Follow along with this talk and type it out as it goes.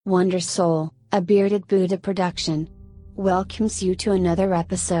Wonder Soul, a Bearded Buddha production, welcomes you to another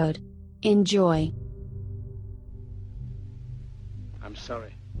episode. Enjoy. I'm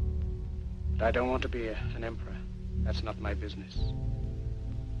sorry, but I don't want to be an emperor. That's not my business.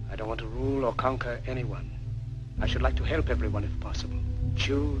 I don't want to rule or conquer anyone. I should like to help everyone if possible.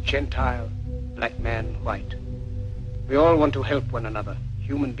 Jew, Gentile, black man, white. We all want to help one another.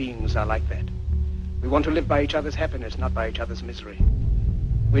 Human beings are like that. We want to live by each other's happiness, not by each other's misery.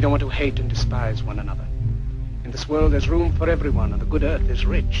 We don't want to hate and despise one another. In this world there's room for everyone, and the good earth is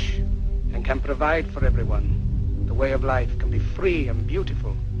rich and can provide for everyone. The way of life can be free and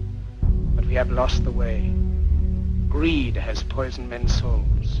beautiful, but we have lost the way. Greed has poisoned men's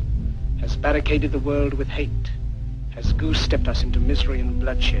souls, has barricaded the world with hate, has goose-stepped us into misery and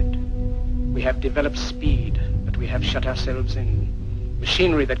bloodshed. We have developed speed, but we have shut ourselves in.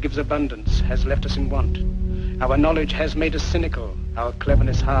 Machinery that gives abundance has left us in want. Our knowledge has made us cynical, our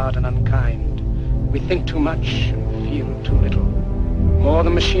cleverness hard and unkind. We think too much and feel too little. More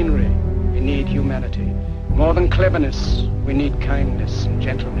than machinery, we need humanity. More than cleverness, we need kindness and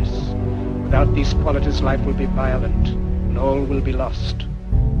gentleness. Without these qualities, life will be violent, and all will be lost.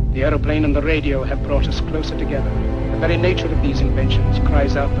 The aeroplane and the radio have brought us closer together. The very nature of these inventions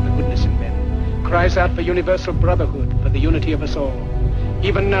cries out for the goodness in men, cries out for universal brotherhood, for the unity of us all.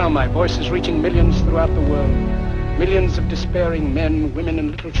 Even now, my voice is reaching millions throughout the world. Millions of despairing men, women,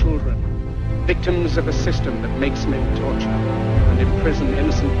 and little children, victims of a system that makes men torture and imprison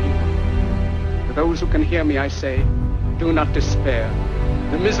innocent people. To those who can hear me, I say, do not despair.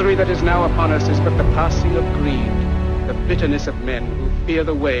 The misery that is now upon us is but the passing of greed, the bitterness of men who fear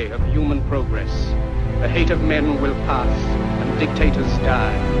the way of human progress. The hate of men will pass, and dictators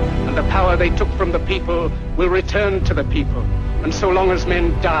die, and the power they took from the people will return to the people. And so long as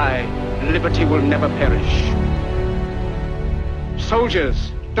men die, liberty will never perish.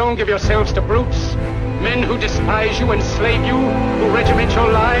 Soldiers, don't give yourselves to brutes, men who despise you, enslave you, who regiment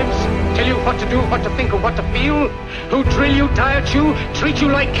your lives, tell you what to do, what to think, and what to feel, who drill you, diet you, treat you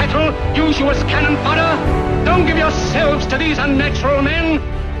like cattle, use you as cannon fodder. Don't give yourselves to these unnatural men,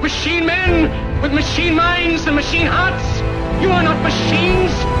 machine men with machine minds and machine hearts. You are not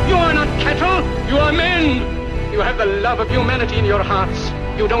machines, you are not cattle, you are men. You have the love of humanity in your hearts.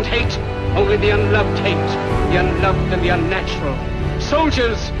 You don't hate, only the unloved hate, the unloved and the unnatural.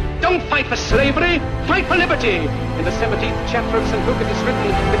 Soldiers, don't fight for slavery, fight for liberty. In the 17th chapter of St. Luke it is written,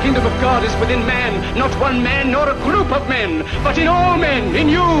 the kingdom of God is within man, not one man nor a group of men, but in all men, in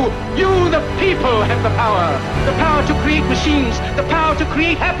you. You, the people, have the power to create machines, the power to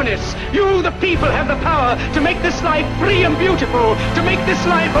create happiness. You, the people, have the power to make this life free and beautiful, to make this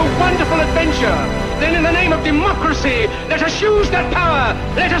life a wonderful adventure. Then in the name of democracy, let us use that power.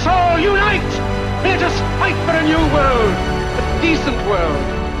 Let us all unite. Let us fight for a new world, a decent world,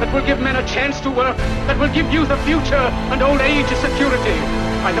 that will give men a chance to work, that will give youth a future and old age a security.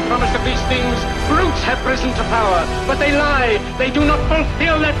 By the promise of these things, brutes have risen to power, but they lie. They do not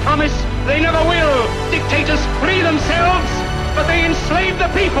fulfill that promise. They never will. Dictators free themselves, but they enslave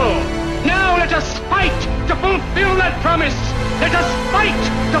the people. Now let us fight to fulfill that promise. Let us fight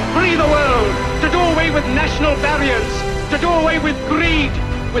to free the world, to do away with national barriers, to do away with greed,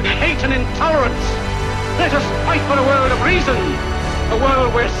 with hate and intolerance. Let us fight for a world of reason, a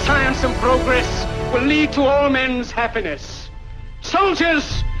world where science and progress will lead to all men's happiness.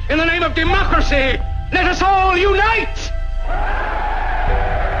 Soldiers, in the name of democracy, let us all unite!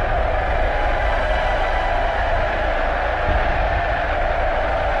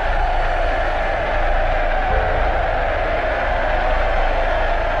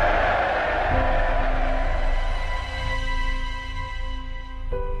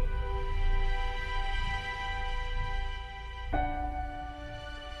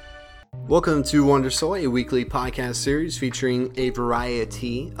 Welcome to Wonder Soul, a weekly podcast series featuring a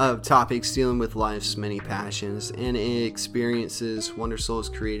variety of topics dealing with life's many passions and experiences. Wonder Soul is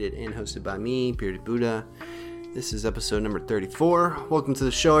created and hosted by me, Bearded Buddha. This is episode number 34. Welcome to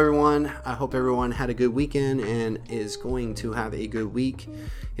the show, everyone. I hope everyone had a good weekend and is going to have a good week.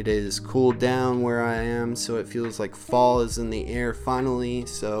 It is cooled down where I am, so it feels like fall is in the air finally,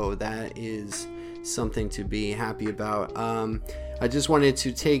 so that is something to be happy about. I just wanted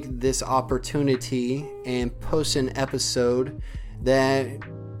to take this opportunity and post an episode that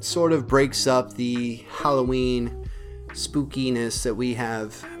sort of breaks up the Halloween spookiness that we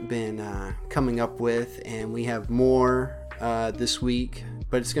have been coming up with, and we have more this week,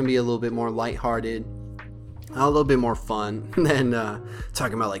 but it's going to be a little bit more lighthearted, a little bit more fun than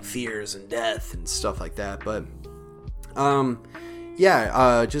talking about like fears and death and stuff like that. But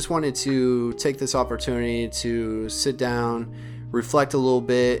just wanted to take this opportunity to sit down, reflect a little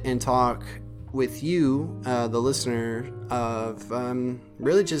bit and talk with you, the listener, of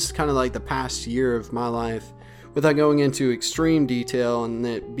really just kind of like the past year of my life, without going into extreme detail and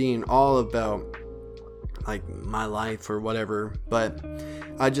it being all about like my life or whatever. But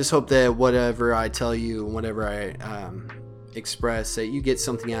I just hope that whatever I tell you, whatever I express, that you get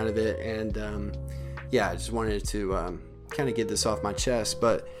something out of it. And yeah, I just wanted to kind of get this off my chest.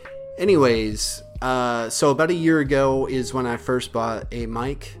 But anyways, so about a year ago is when I first bought a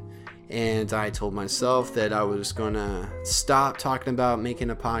mic. And I told myself that I was going to stop talking about making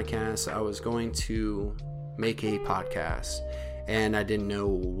a podcast. I was going to make a podcast. And I didn't know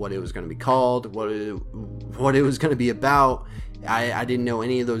what it was going to be called, what it was going to be about. I didn't know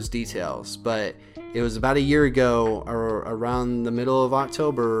any of those details. But it was about a year ago, or around the middle of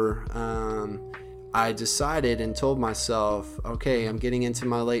October, I decided and told myself, okay, I'm getting into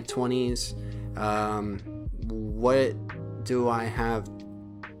my late 20s. What do I have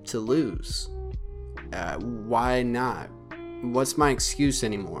to lose? Why not? What's my excuse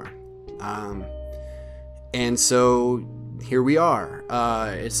anymore? And so here we are.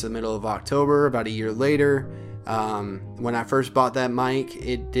 It's the middle of October, about a year later. When I first bought that mic,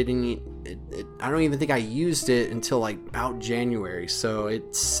 I don't even think I used it until like about January. So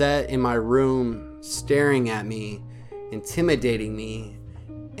it sat in my room staring at me, intimidating me,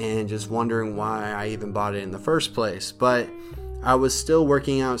 and just wondering why I even bought it in the first place. But I was still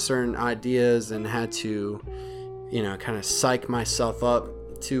working out certain ideas and had to, kind of psych myself up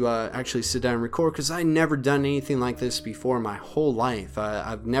to actually sit down and record, because I never done anything like this before in my whole life.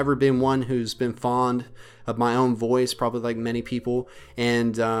 I've never been one who's been fond of my own voice, probably like many people,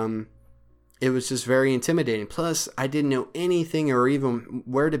 and it was just very intimidating. Plus, I didn't know anything or even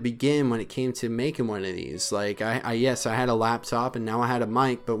where to begin when it came to making one of these. Like, I had a laptop and now I had a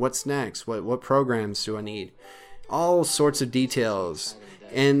mic, but what's next? What programs do I need? All sorts of details.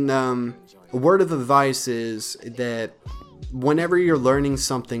 And a word of advice is that whenever you're learning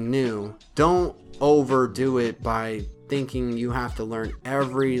something new, don't overdo it by thinking you have to learn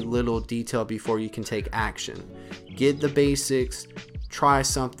every little detail before you can take action. Get the basics, try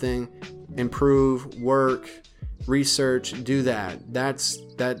something, improve, work, research, do that.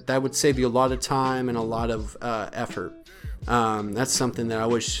 That would save you a lot of time and a lot of effort. That's something that I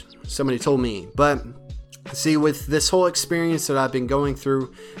wish somebody told me. But see, with this whole experience that I've been going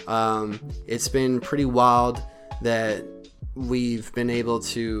through, it's been pretty wild that we've been able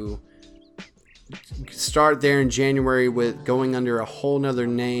to start there in January with going under a whole nother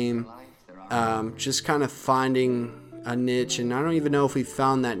name, just kind of finding a niche. And I don't even know if we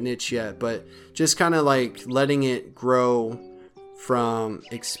found that niche yet, but just kind of like letting it grow from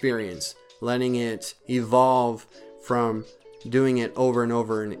experience, letting it evolve from doing it over and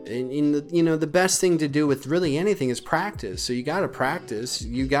over. And the best thing to do with really anything is practice. So you got to practice,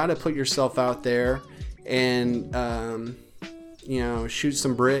 you got to put yourself out there and shoot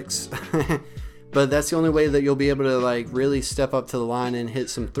some bricks. But that's the only way that you'll be able to like really step up to the line and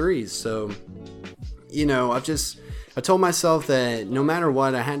hit some threes. So I told myself that no matter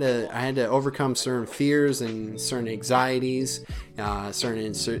what, I had to overcome certain fears and certain anxieties,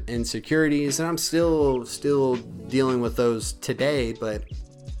 certain insecurities, and I'm still dealing with those today, but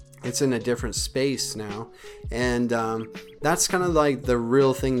it's in a different space now. And that's kind of like the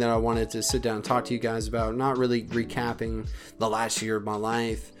real thing that I wanted to sit down and talk to you guys about, not really recapping the last year of my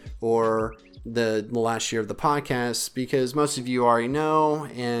life or the last year of the podcast, because most of you already know,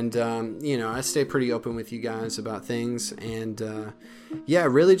 and I stay pretty open with you guys about things. And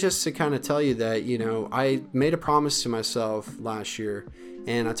really just to kind of tell you that I made a promise to myself last year,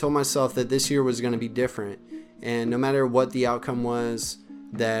 and I told myself that this year was going to be different, and no matter what the outcome was,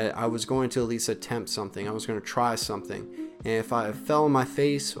 that I was going to at least attempt something. I was going to try something. And if I fell on my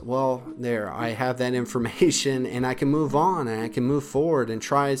face, well, there, I have that information and I can move on and I can move forward and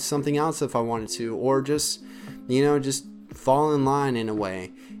try something else if I wanted to, or just fall in line in a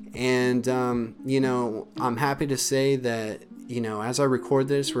way. And, I'm happy to say that, as I record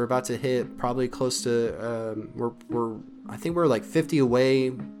this, we're about to hit probably close to, I think we're like 50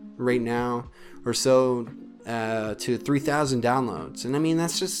 away right now or so, to 3,000 downloads. And I mean,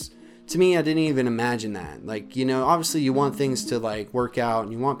 that's just, to me, I didn't even imagine that. Like, obviously you want things to like work out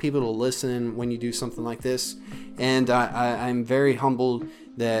and you want people to listen when you do something like this. And I'm very humbled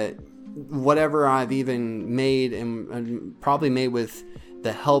that whatever I've even made and probably made with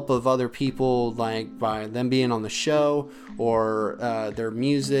the help of other people, like by them being on the show or their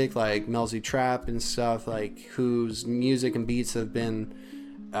music, like Melzy Trap and stuff, like whose music and beats have been,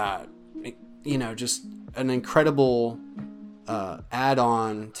 just an incredible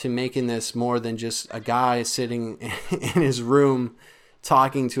add-on to making this more than just a guy sitting in his room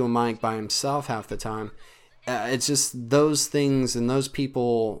talking to a mic by himself half the time. It's just those things and those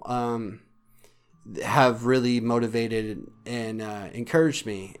people have really motivated and encouraged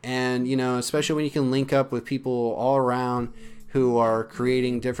me. And, you know, especially when you can link up with people all around who are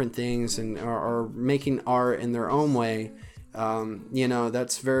creating different things and are making art in their own way, you know,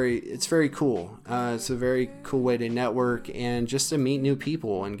 it's very cool. It's a very cool way to network and just to meet new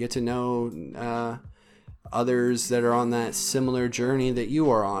people and get to know others that are on that similar journey that you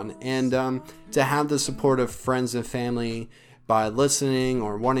are on, and to have the support of friends and family by listening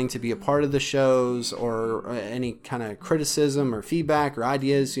or wanting to be a part of the shows, or any kind of criticism or feedback or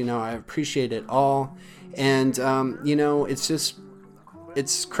ideas. You know, I appreciate it all. And, you know,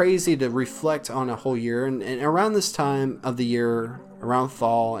 it's crazy to reflect on a whole year. And around this time of the year, around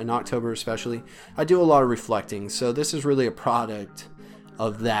fall and October especially, I do a lot of reflecting. So this is really a product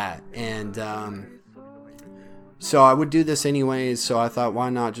of that. And so I would do this anyways. So I thought, why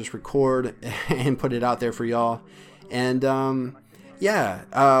not just record and put it out there for y'all? And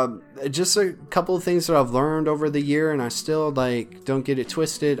just a couple of things that I've learned over the year, and I still don't get it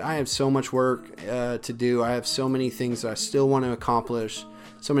twisted. I have so much work to do. I have so many things that I still want to accomplish,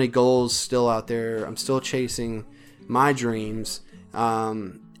 so many goals still out there. I'm still chasing my dreams,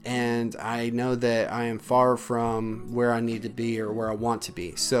 and I know that I am far from where I need to be or where I want to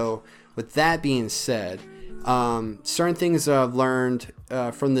be. So with that being said, certain things that I've learned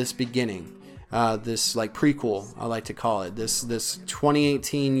from this beginning, this prequel, I like to call it, this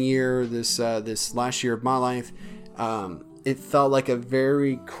 2018 year, this last year of my life, it felt like a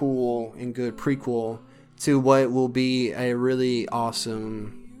very cool and good prequel to what will be a really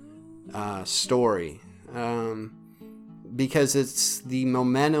awesome story, because it's the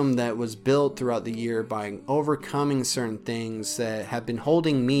momentum that was built throughout the year by overcoming certain things that have been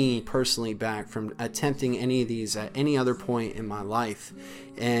holding me personally back from attempting any of these at any other point in my life.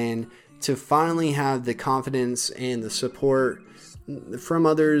 And to finally have the confidence and the support from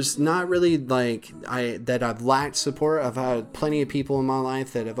others, not really that I've lacked support. I've had plenty of people in my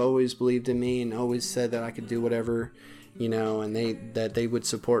life that have always believed in me and always said that I could do whatever, you know, and that they would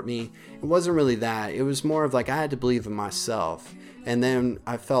support me. It wasn't really that. It was more of I had to believe in myself. And then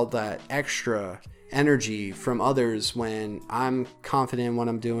I felt that extra energy from others when I'm confident in what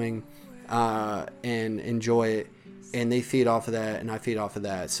I'm doing and enjoy it. And they feed off of that, and I feed off of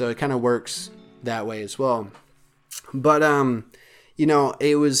that. So it kind of works that way as well. But, you know,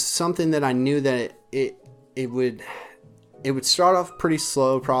 it was something that I knew that it would start off pretty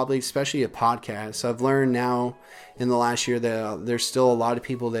slow, probably, especially a podcast. I've learned now in the last year that there's still a lot of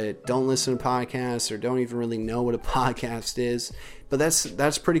people that don't listen to podcasts or don't even really know what a podcast is. But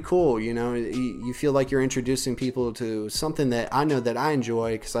that's pretty cool. You know, you feel like you're introducing people to something that I know that I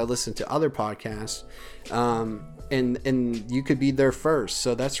enjoy because I listen to other podcasts. And you could be there first.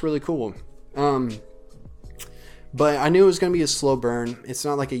 So that's really cool. But I knew it was going to be a slow burn. It's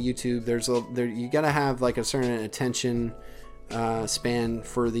not like a YouTube. You got to have a certain attention span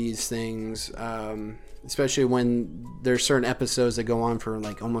for these things, especially when there's certain episodes that go on for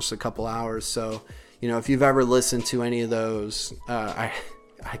almost a couple hours. So, you know, if you've ever listened to any of those, I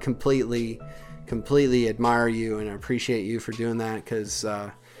completely admire you and I appreciate you for doing that, because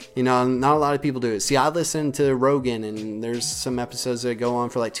you know, not a lot of people do it. See, I listen to Rogan, and there's some episodes that go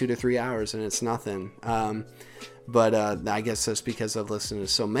on for 2 to 3 hours, and it's nothing. But I guess that's because I've listened to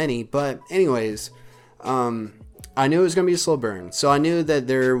so many. But anyways, I knew it was going to be a slow burn. So I knew that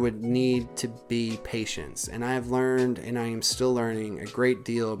there would need to be patience. And I have learned, and I am still learning, a great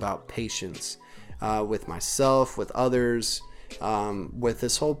deal about patience with myself, with others, with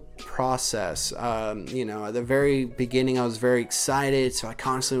this whole process. You know, at the very beginning, I was very excited. So I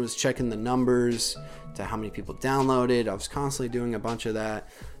constantly was checking the numbers to how many people downloaded. I was constantly doing a bunch of that.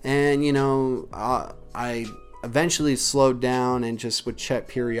 And, you know, I eventually slowed down and just would check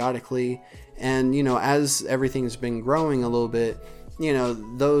periodically. And, you know, as everything's been growing a little bit, you know,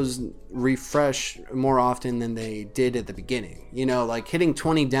 those refresh more often than they did at the beginning. You know, hitting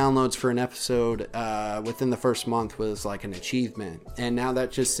 20 downloads for an episode within the first month was an achievement. And now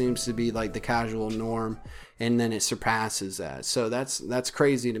that just seems to be the casual norm, and then it surpasses that. So that's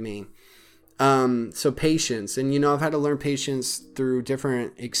crazy to me. So patience. And, you know, I've had to learn patience through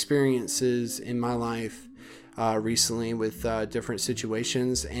different experiences in my life recently with different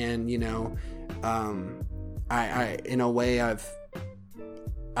situations. And, you know, I in a way,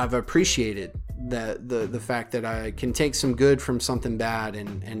 I've appreciated that the fact that I can take some good from something bad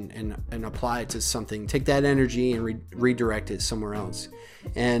and apply it to something, take that energy and redirect it somewhere else.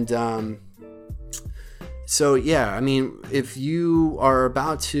 And So yeah, I mean, if you are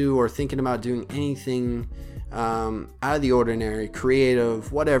about to or thinking about doing anything out of the ordinary,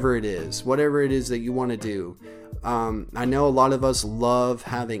 creative, whatever it is that you want to do, I know a lot of us love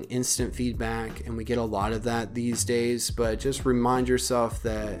having instant feedback, and we get a lot of that these days, but just remind yourself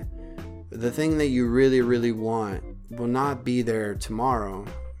that the thing that you really, really want will not be there tomorrow.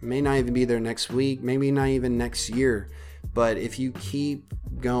 It may not even be there next week, maybe not even next year. But if you keep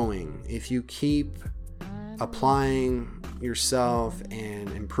going, if you keep applying yourself and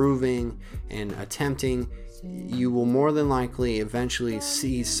improving and attempting, you will more than likely eventually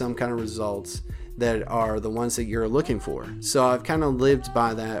see some kind of results that are the ones that you're looking for. So I've kind of lived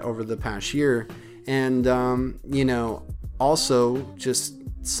by that over the past year. And, also just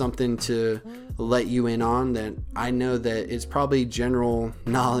something to let you in on that I know that it's probably general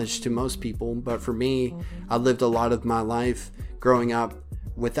knowledge to most people, but for me, I lived a lot of my life growing up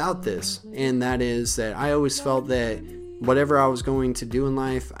without this, and that is that I always felt that whatever I was going to do in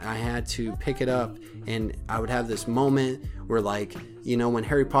life, I had to pick it up, and I would have this moment where, like, when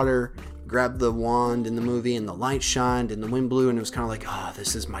Harry Potter grabbed the wand in the movie and the light shined and the wind blew, and it was kind of like, oh,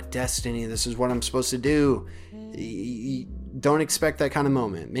 this is my destiny, this is what I'm supposed to do. Don't expect that kind of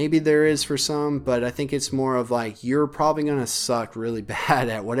moment. Maybe there is for some, but I think it's more of like, you're probably going to suck really bad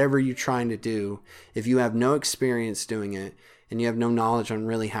at whatever you're trying to do if you have no experience doing it and you have no knowledge on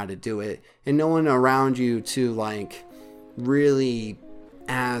really how to do it, and no one around you to like really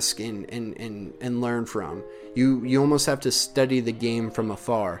ask and learn from. You almost have to study the game from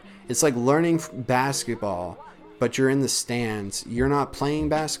afar. It's like learning basketball, but you're in the stands. You're not playing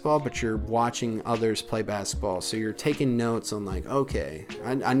basketball, but you're watching others play basketball. So you're taking notes on like, okay,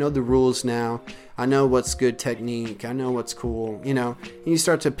 I know the rules now. I know what's good technique. I know what's cool, and you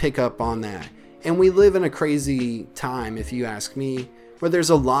start to pick up on that. And we live in a crazy time, if you ask me, where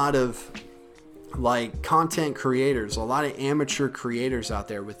there's a lot of like content creators, a lot of amateur creators out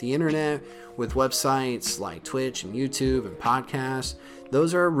there with the internet, with websites like Twitch and YouTube and podcasts.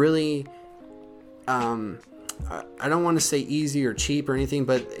 Those are really, I don't want to say easy or cheap or anything,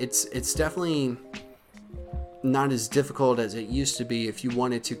 but it's definitely not as difficult as it used to be if you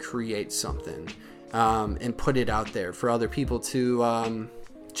wanted to create something and put it out there for other people to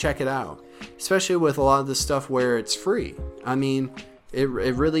check it out, especially with a lot of the stuff where it's free. I mean, it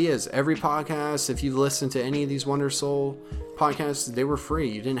really is. Every podcast, if you've listened to any of these Wonder Soul podcasts, they were free.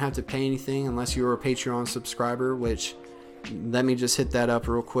 You didn't have to pay anything unless you were a Patreon subscriber, which, let me just hit that up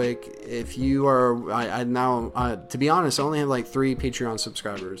real quick. If you are, I now, to be honest, I only have like 3 Patreon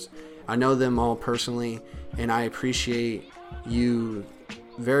subscribers. I know them all personally, and I appreciate you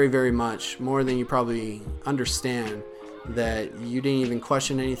very, very much, more than you probably understand, that you didn't even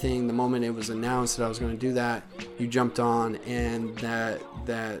question anything. The moment it was announced that I was going to do that, you jumped on, and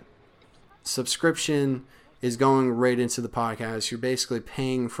that subscription is going right into the podcast. You're basically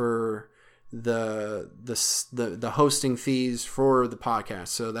paying for the hosting fees for the podcast,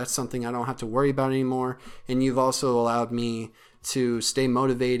 so that's something I don't have to worry about anymore. And you've also allowed me to stay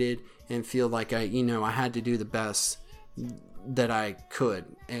motivated and feel like I had to do the best that I could.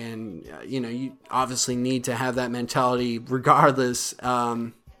 And you obviously need to have that mentality regardless,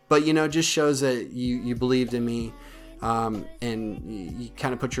 but just shows that you believed in me, and you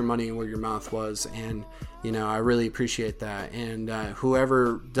kind of put your money where your mouth was, and I really appreciate that. And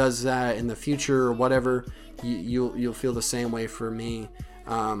whoever does that in the future or whatever, you'll feel the same way for me.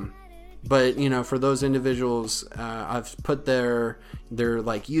 But for those individuals, I've put their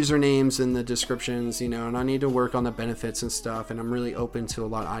like usernames in the descriptions, and I need to work on the benefits and stuff, and I'm really open to a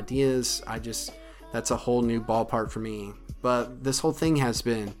lot of ideas. That's a whole new ballpark for me. But this whole thing has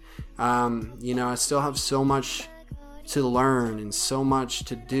been, I still have so much to learn and so much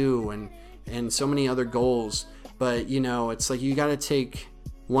to do, and so many other goals. But it's like you got to take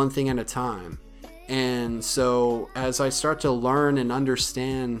one thing at a time. And so as I start to learn and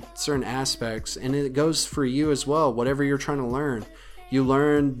understand certain aspects, and it goes for you as well, whatever you're trying to learn, you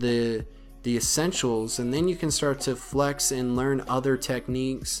learn the essentials, and then you can start to flex and learn other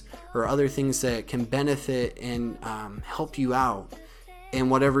techniques or other things that can benefit and help you out in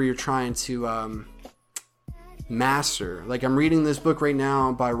whatever you're trying to master. Like, I'm reading this book right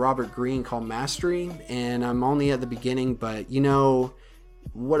now by Robert Greene called Mastery, and I'm only at the beginning, but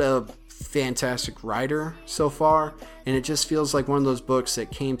what a fantastic writer so far, and it just feels like one of those books that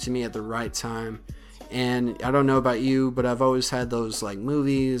came to me at the right time. And I don't know about you, but I've always had those like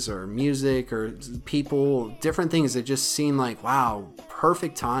movies or music or people, different things that just seem like, wow,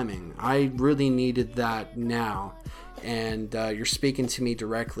 perfect timing. I really needed that now, and you're speaking to me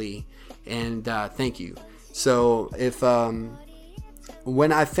directly, and thank you. So if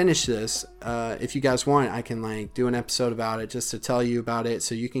when I finish this, if you guys want, I can like do an episode about it just to tell you about it,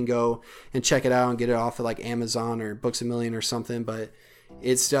 so you can go and check it out and get it off of like Amazon or Books A Million or something. But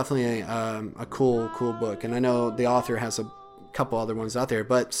it's definitely a cool book, and I know the author has a couple other ones out there.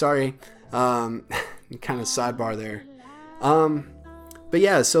 But sorry, kind of sidebar there. But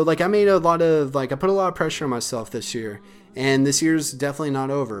yeah, so like I put a lot of pressure on myself this year, and this year's definitely not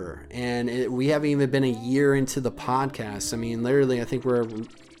over. And we haven't even been a year into the podcast. I mean, literally, I think we're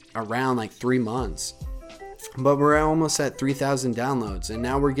around like 3 months, but we're almost at 3,000 downloads. And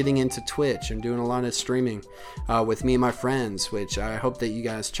now we're getting into Twitch and doing a lot of streaming with me and my friends, which I hope that you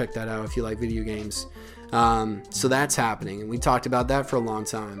guys check that out if you like video games. So that's happening, and we talked about that for a long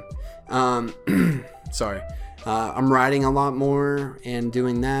time. Sorry. I'm writing a lot more and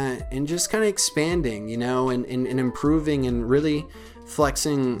doing that and just kind of expanding, and improving and really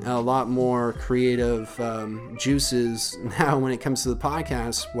flexing a lot more creative juices now when it comes to the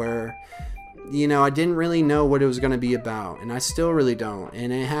podcast, where, I didn't really know what it was going to be about, and I still really don't.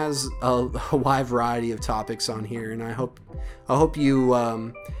 And it has a wide variety of topics on here, and I hope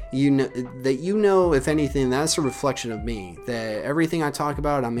you know, if anything, that's a reflection of me, that everything I talk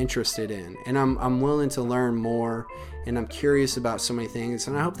about I'm interested in, and I'm willing to learn more, and I'm curious about so many things,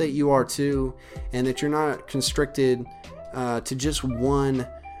 and I hope that you are too, and that you're not constricted to just one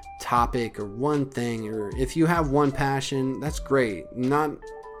topic or one thing. Or if you have one passion, that's great. Not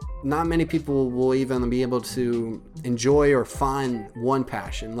many people will even be able to enjoy or find one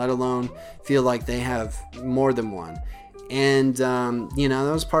passion, let alone feel like they have more than one. And,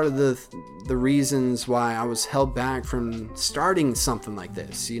 that was part of the reasons why I was held back from starting something like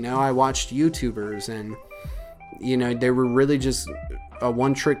this. I watched YouTubers, and, they were really just a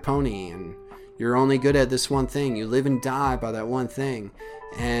one-trick pony, and you're only good at this one thing. You live and die by that one thing.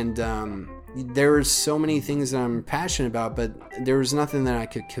 And there were so many things that I'm passionate about, but there was nothing that I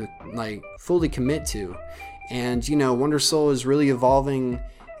could fully commit to. And, Wonder Soul is really evolving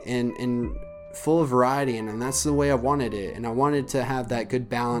and full of variety, and that's the way I wanted it. And I wanted to have that good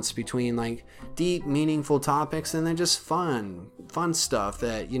balance between like deep, meaningful topics and then just fun stuff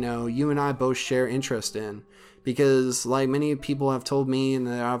that, you and I both share interest in. Because like many people have told me and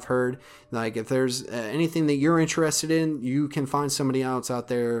that I've heard, like if there's anything that you're interested in, you can find somebody else out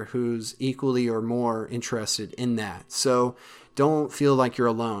there who's equally or more interested in that. So don't feel like you're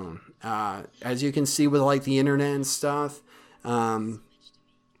alone. As you can see with like the internet and stuff,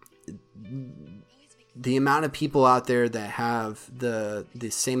 the amount of people out there that have the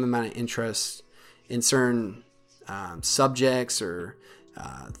same amount of interest in certain subjects or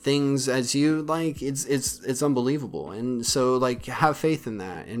things as you, like, it's unbelievable. And so like have faith in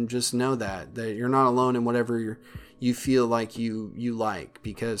that, and just know that you're not alone in whatever you feel like you like,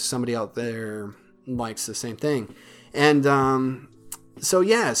 because somebody out there likes the same thing. And there's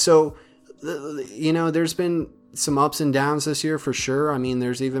been some ups and downs this year for sure. I mean,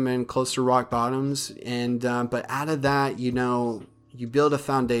 there's even been close to rock bottoms, and but out of that, you build a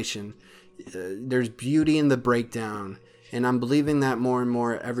foundation. There's beauty in the breakdown, and I'm believing that more and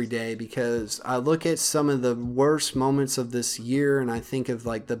more every day, because I look at some of the worst moments of this year and I think of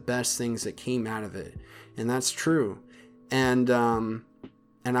like the best things that came out of it, and that's true. And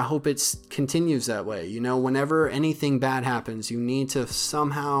I hope it continues that way. Whenever anything bad happens, you need to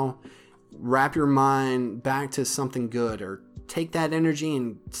somehow wrap your mind back to something good, or take that energy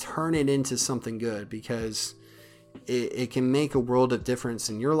and turn it into something good, because it can make a world of difference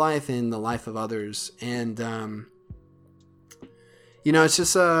in your life and the life of others. And it's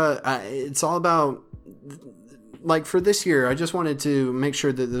just it's all about, like, for this year I just wanted to make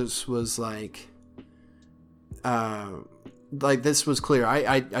sure that this was like this was clear.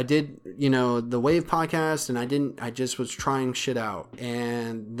 I did, the Wave podcast, and I just was trying shit out,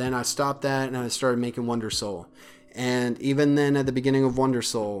 and then I stopped that and I started making Wonder Soul. And even then, at the beginning of Wonder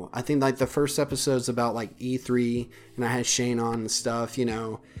Soul, I think like the first episode's about like E3, and I had Shane on and stuff,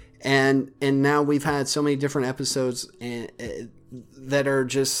 and now we've had so many different episodes that are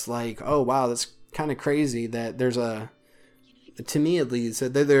just like, oh wow, that's kind of crazy that to me at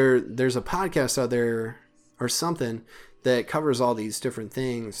least, there's a podcast out there or something that covers all these different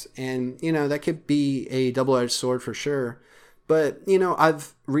things. And, that could be a double-edged sword for sure. But,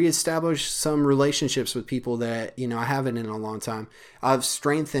 I've reestablished some relationships with people that, I haven't in a long time. I've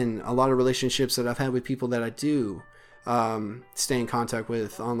strengthened a lot of relationships that I've had with people that I do stay in contact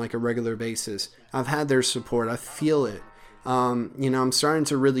with on like a regular basis. I've had their support. I feel it. I'm starting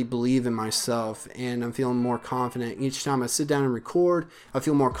to really believe in myself, and I'm feeling more confident. Each time I sit down and record, I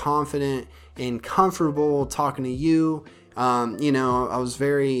feel more confident and comfortable talking to you, I was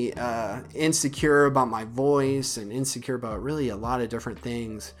very insecure about my voice and insecure about really a lot of different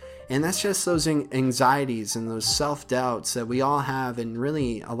things. And that's just those anxieties and those self-doubts that we all have, and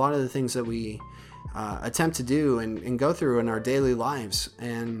really a lot of the things that we attempt to do and go through in our daily lives.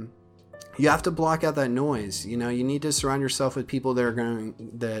 And you have to block out that noise. You need to surround yourself with people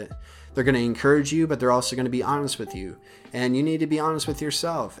that they're going to encourage you, but they're also going to be honest with you. And you need to be honest with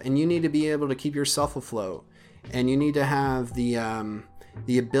yourself, and you need to be able to keep yourself afloat. And you need to have the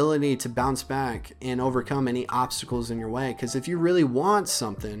ability to bounce back and overcome any obstacles in your way. Because if you really want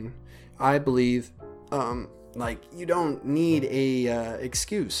something, I believe, you don't need a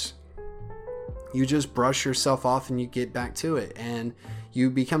excuse. You just brush yourself off and you get back to it, and you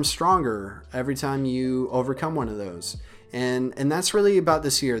become stronger every time you overcome one of those. And that's really about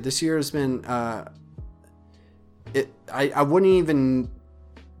this year. This year has been I wouldn't even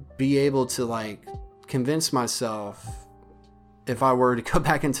be able to convince myself, if I were to go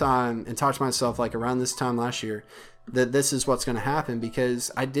back in time and talk to myself around this time last year, that this is what's going to happen,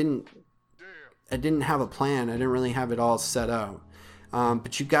 because I didn't have a plan. I didn't really have it all set out.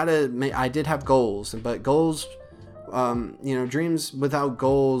 But you gotta I did have goals, but goals, dreams without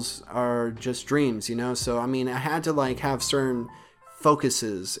goals are just dreams, So, I had to have certain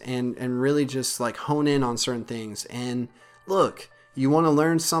focuses and really just hone in on certain things. And look, you want to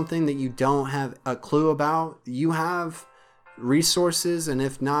learn something that you don't have a clue about, you have resources, and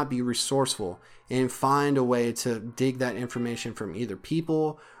if not, be resourceful and find a way to dig that information from either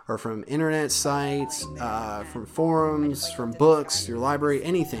people or from internet sites, from forums, from books, your library,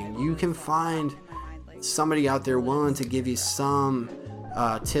 anything. You can find somebody out there willing to give you some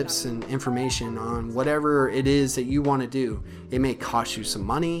tips and information on whatever it is that you want to do. It may cost you some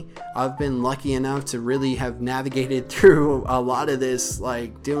money. I've been lucky enough to really have navigated through a lot of this,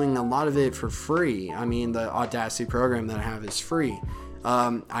 doing a lot of it for free. The Audacity program that I have is free.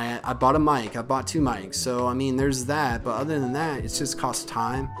 I bought a mic. I bought 2 mics. So, there's that. But other than that, it's just cost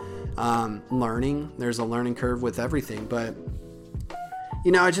time, learning. There's a learning curve with everything. But,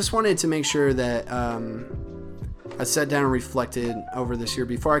 I just wanted to make sure that I sat down and reflected over this year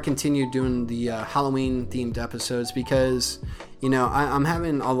before I continued doing the Halloween themed episodes, because, I'm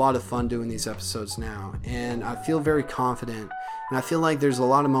having a lot of fun doing these episodes now, and I feel very confident, and I feel like there's a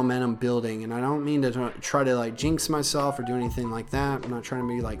lot of momentum building. And I don't mean to try to jinx myself or do anything like that. I'm not trying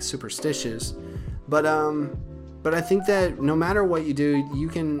to be superstitious, but I think that no matter what you do, you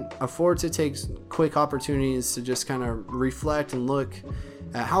can afford to take quick opportunities to just kind of reflect and look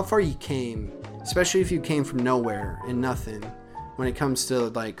at how far you came, especially if you came from nowhere and nothing when it comes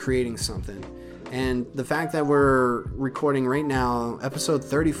to creating something. And the fact that we're recording right now episode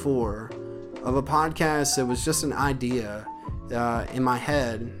 34 of a podcast that was just an idea in my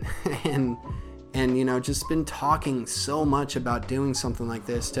head, and just been talking so much about doing something like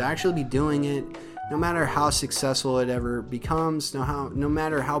this, to actually be doing it, no matter how successful it ever becomes, no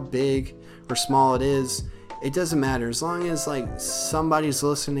matter how big or small it is, it doesn't matter. As long as somebody's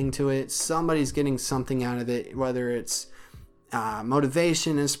listening to it, somebody's getting something out of it, whether it's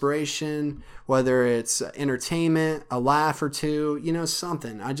motivation, inspiration, whether it's entertainment, a laugh or two,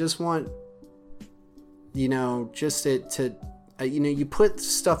 something. I just want, just it to, you put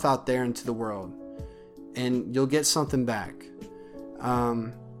stuff out there into the world and you'll get something back.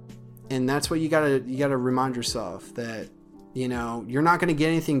 And that's what you gotta remind yourself, that, you're not going to get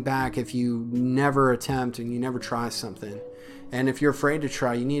anything back if you never attempt and you never try something. And if you're afraid to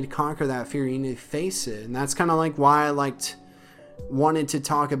try, you need to conquer that fear. You need to face it. And that's kind of why I wanted to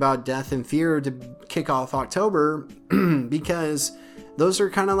talk about death and fear to kick off October, because those are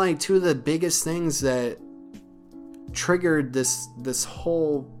kind of 2 of the biggest things that triggered this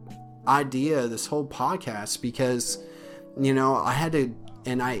whole idea, this whole podcast. Because, I had to,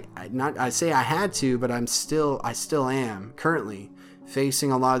 and I say I had to, but I still am currently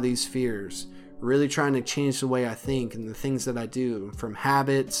facing a lot of these fears, really trying to change the way I think and the things that I do, from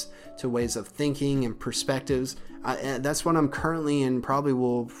habits to ways of thinking and perspectives. That's what I'm currently and probably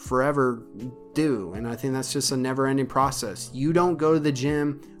will forever do. And I think that's just a never-ending process. You don't go to the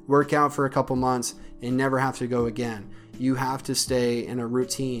gym, work out for a couple months, and never have to go again. You have to stay in a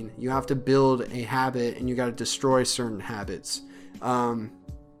routine. You have to build a habit, and you got to destroy certain habits. And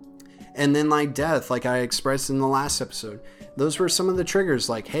then death, like I expressed in the last episode, those were some of the triggers.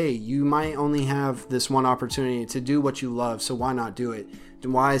 Hey, you might only have this one opportunity to do what you love, so why not do it?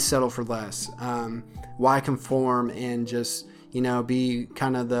 Why settle for less? Why conform and just, be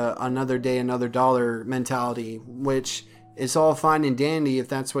kind of the another day, another dollar mentality, which it's all fine and dandy if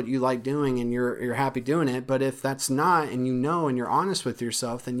that's what you like doing and you're happy doing it. But if that's not, and and you're honest with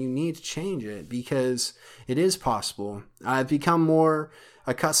yourself, then you need to change it, because it is possible. I've become more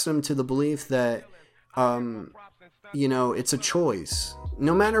accustomed to the belief that, it's a choice.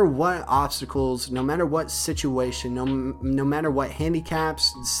 No matter what obstacles, no matter what situation, no matter what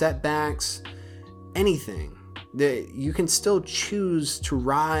handicaps, setbacks, anything, that you can still choose to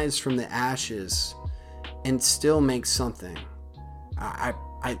rise from the ashes and still make something. I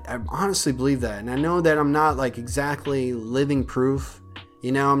honestly believe that. And I know that I'm not like exactly living proof.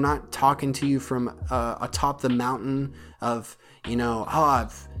 I'm not talking to you from atop the mountain of,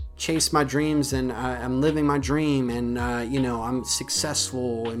 I've chased my dreams and I'm living my dream and, I'm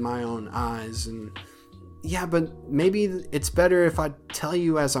successful in my own eyes. And yeah, but maybe it's better if I tell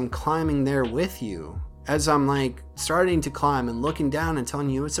you as I'm climbing there with you, as I'm like starting to climb and looking down and telling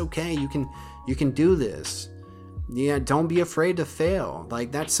you it's okay, you can do this. Yeah, don't be afraid to fail.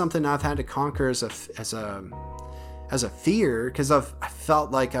 Like, that's something I've had to conquer as a fear, because I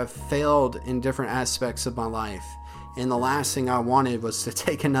felt like I've failed in different aspects of my life, and the last thing I wanted was to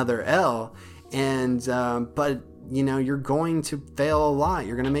take another L. And but you're going to fail a lot.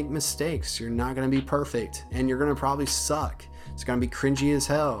 You're going to make mistakes. You're not going to be perfect, and you're going to probably suck. It's going to be cringy as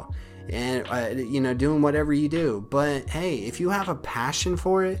hell, and doing whatever you do. But hey, if you have a passion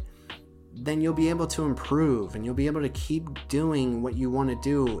for it, then you'll be able to improve, and you'll be able to keep doing what you want to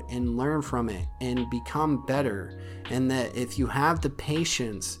do and learn from it and become better. And that if you have the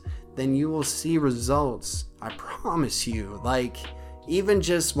patience, then you will see results. I promise you. Like, even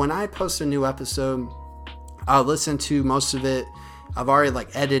just when I post a new episode, I'll listen to most of it. I've already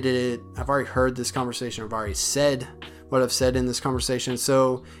edited it. I've already heard this conversation. I've already said what I've said in this conversation.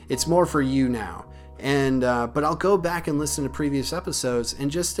 So it's more for you now. And but I'll go back and listen to previous episodes, and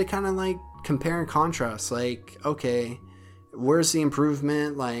just to kind of compare and contrast, okay, where's the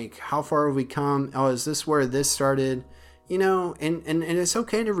improvement? How far have we come? Oh, is this where this started? And it's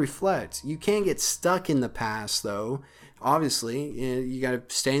okay to reflect. You can't get stuck in the past, though. Obviously, you got to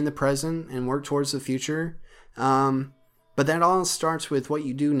stay in the present and work towards the future. But that all starts with what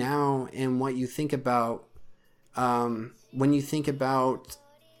you do now and what you think about when you think about,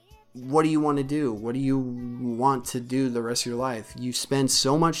 what do you want to do? What do you want to do the rest of your life? You spend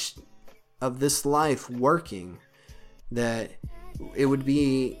so much of this life working that it would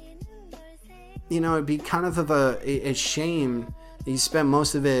be, it'd be kind of a shame that you spend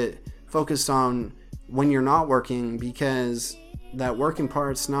most of it focused on when you're not working, because that working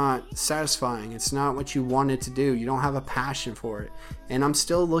part's not satisfying. It's not what you wanted to do. You don't have a passion for it. And I'm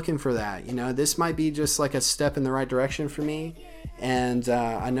still looking for that. This might be just a step in the right direction for me. And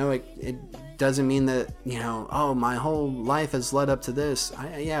I know it doesn't mean that, oh, my whole life has led up to this.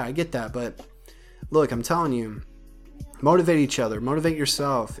 I get that. But look, I'm telling you, motivate each other, motivate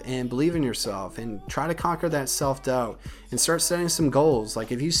yourself, and believe in yourself, and try to conquer that self-doubt, and start setting some goals.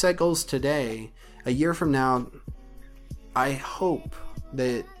 If you set goals today, a year from now, I hope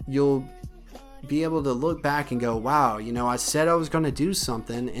that you'll be able to look back and go, wow, I said I was going to do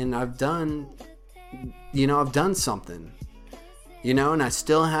something, and I've done something, and I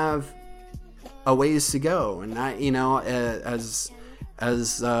still have a ways to go. And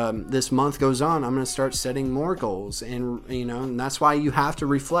as this month goes on, I'm going to start setting more goals, and that's why you have to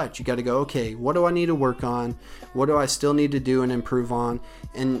reflect. You got to go, okay, what do I need to work on? What do I still need to do and improve on?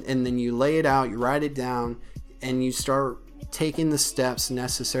 And then you lay it out, you write it down, and you start taking the steps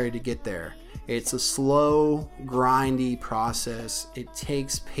necessary to get there. It's a slow, grindy process. It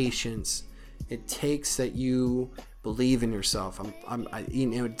takes patience. It takes that you believe in yourself.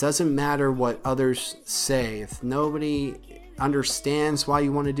 It doesn't matter what others say. If nobody understands why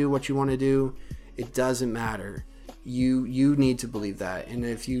you want to do what you want to do, it doesn't matter. You need to believe that. And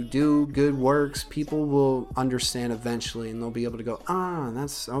if you do good works, people will understand eventually, and they'll be able to go,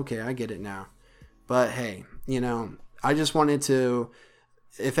 that's okay, I get it now. But hey, I just wanted to,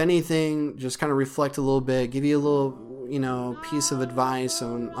 if anything, just kind of reflect a little bit, give you a little, piece of advice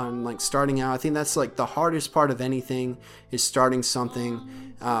on starting out. I think that's the hardest part of anything, is starting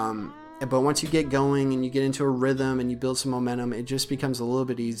something. But once you get going and you get into a rhythm and you build some momentum, it just becomes a little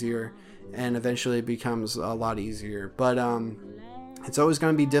bit easier, and eventually it becomes a lot easier. But it's always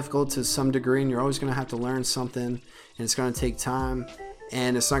going to be difficult to some degree, and you're always going to have to learn something, and it's going to take time.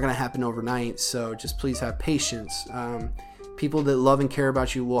 And it's not going to happen overnight, so just please have patience. People that love and care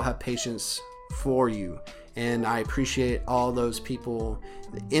about you will have patience for you. And I appreciate all those people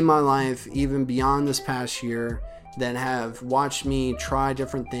in my life, even beyond this past year, that have watched me try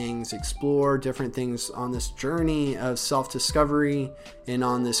different things, explore different things on this journey of self-discovery and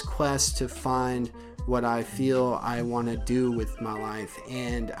on this quest to find what I feel I want to do with my life.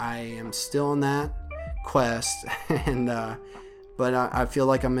 And I am still on that quest, and but I feel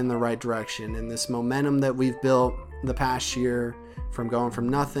like I'm in the right direction. And this momentum that we've built the past year, from going from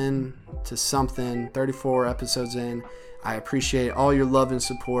nothing to something, 34 episodes in, I appreciate all your love and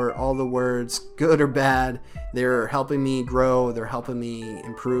support, all the words, good or bad. They're helping me grow, they're helping me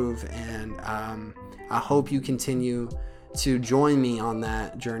improve, and I hope you continue to join me on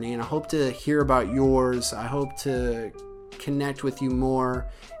that journey, and I hope to hear about yours. I hope to connect with you more,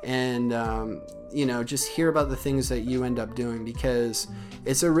 and just hear about the things that you end up doing, because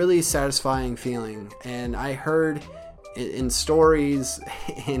it's a really satisfying feeling. And I heard in stories,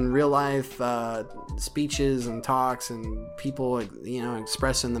 in real life speeches and talks, and people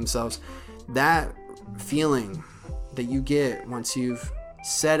expressing themselves, that feeling that you get once you've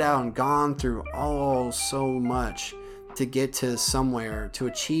set out and gone through so much to get to somewhere, to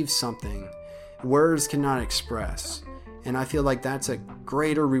achieve something, words cannot express. And I feel like that's a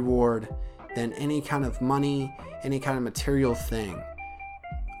greater reward than any kind of money, any kind of material thing.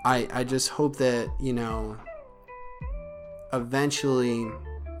 I just hope that, eventually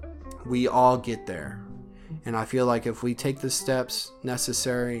we all get there. And I feel like if we take the steps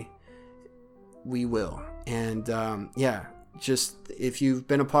necessary, we will. And just if you've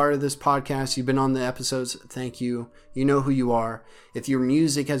been a part of this podcast, you've been on the episodes, thank you. You know who you are. If your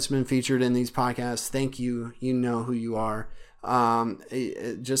music has been featured in these podcasts, thank you. You know who you are.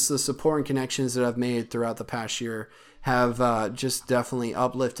 Just the support and connections that I've made throughout the past year have just definitely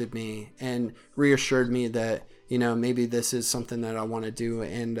uplifted me and reassured me that, maybe this is something that I want to do.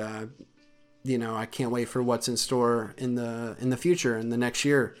 And, I can't wait for what's in store in the future, in the next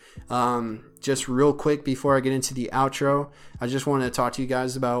year. Just real quick before I get into the outro, I just want to talk to you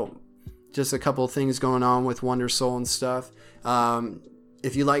guys about just a couple of things going on with Wonder Soul and stuff.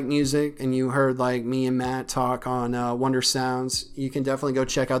 If you like music and you heard like me and Matt talk on Wonder Sounds, you can definitely go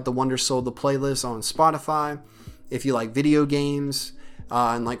check out the Wonder Soul, the playlist on Spotify. If you like video games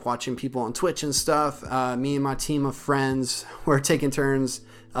and like watching people on Twitch and stuff, me and my team of friends, we're taking turns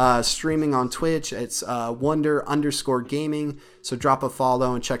streaming on Twitch. It's Wonder_Gaming. So drop a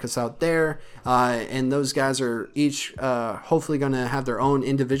follow and check us out there. And those guys are each hopefully going to have their own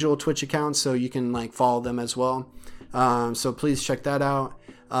individual Twitch accounts, so you can like follow them as well. So please check that out.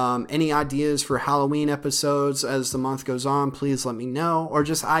 Any ideas for Halloween episodes as the month goes on, please let me know, or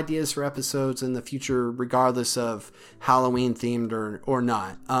just ideas for episodes in the future, regardless of Halloween themed or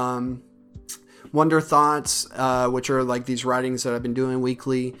not. Wonder Thoughts, which are like these writings that I've been doing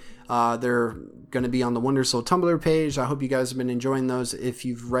weekly. They're going to be on the Wonder Soul Tumblr page. I hope you guys have been enjoying those if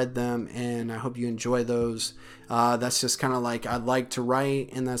you've read them, and I hope you enjoy those. That's just kind of like I like to write,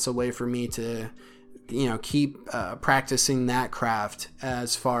 and that's a way for me to keep practicing that craft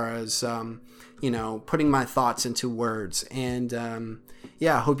as far as putting my thoughts into words. And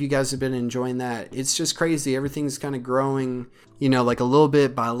I hope you guys have been enjoying that. It's just crazy. Everything's kind of growing, like a little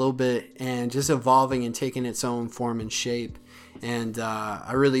bit by a little bit, and just evolving and taking its own form and shape. And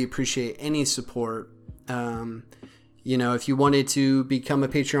I really appreciate any support. If you wanted to become a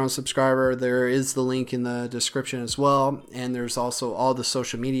Patreon subscriber, there is the link in the description as well. And there's also all the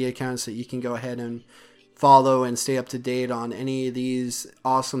social media accounts that you can go ahead and follow and stay up to date on any of these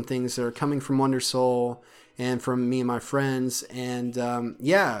awesome things that are coming from Wonder Soul and from me and my friends. And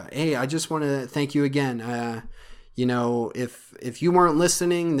hey, I just want to thank you again. If you weren't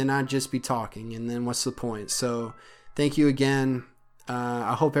listening, then I'd just be talking, and then what's the point? So thank you again.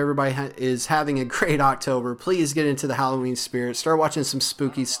 I hope everybody is having a great October. Please get into the Halloween spirit. Start watching some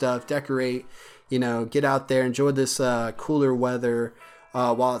spooky stuff. Decorate. Get out there. Enjoy this cooler weather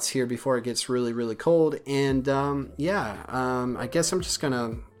while it's here before it gets really, really cold. And I guess I'm just going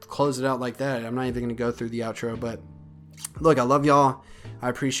to close it out like that. I'm not even going to go through the outro. But look, I love y'all. I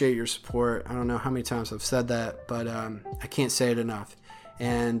appreciate your support. I don't know how many times I've said that, but I can't say it enough.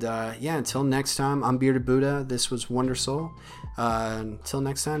 And until next time, I'm Bearded Buddha. This was Wonder Soul. Until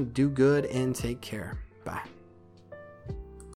next time, do good and take care. Bye.